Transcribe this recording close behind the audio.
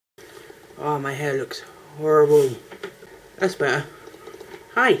Oh, my hair looks horrible. That's better.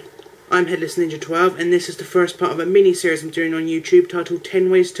 Hi, I'm Headless Ninja 12, and this is the first part of a mini-series I'm doing on YouTube titled 10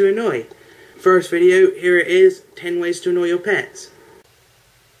 Ways to Annoy. First video, here it is, 10 Ways to Annoy Your Pets.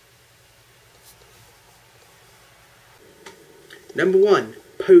 Number 1,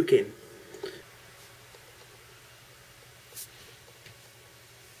 poking.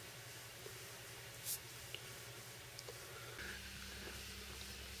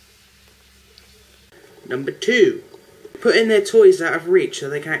 Number 2, putting their toys out of reach so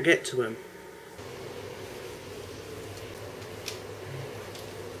they can't get to them.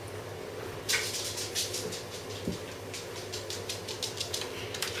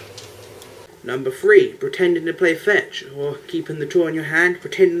 Number 3, pretending to play fetch, or keeping the toy in your hand,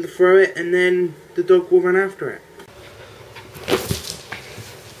 pretending to throw it, and then the dog will run after it.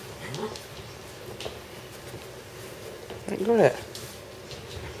 I got it.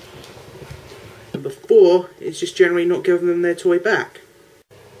 Number 4 is just generally not giving them their toy back.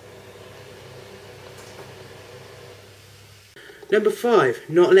 Number 5,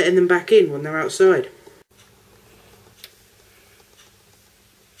 not letting them back in when they're outside.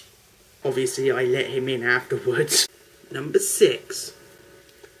 Obviously I let him in afterwards. Number 6,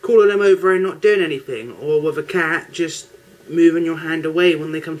 calling them over and not doing anything, or with a cat just moving your hand away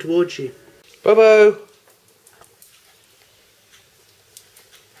when they come towards you. Bobo!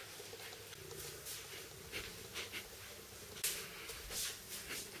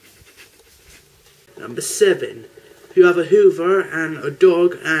 Number 7, if you have a Hoover and a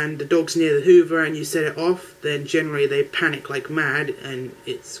dog and the dog's near the Hoover and you set it off, then generally they panic like mad and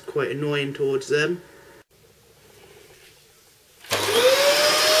it's quite annoying towards them.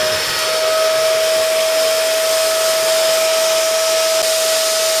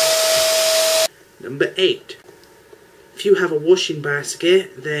 Number 8, if you have a washing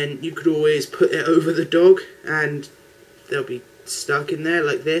basket, then you could always put it over the dog and they'll be stuck in there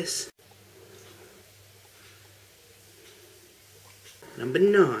like this. Number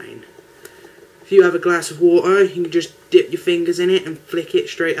 9, if you have a glass of water, you can just dip your fingers in it and flick it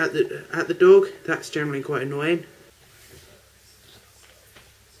straight at the dog. That's generally quite annoying.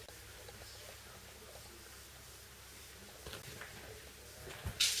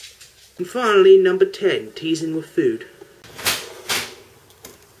 And finally, number 10, teasing with food.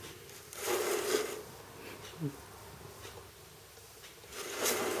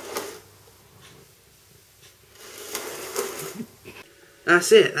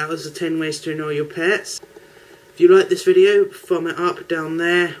 That's it, that was the 10 ways to annoy your pets. If you like this video, thumb it up down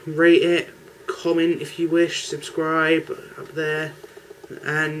there, rate it, comment if you wish, subscribe up there,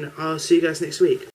 and I'll see you guys next week.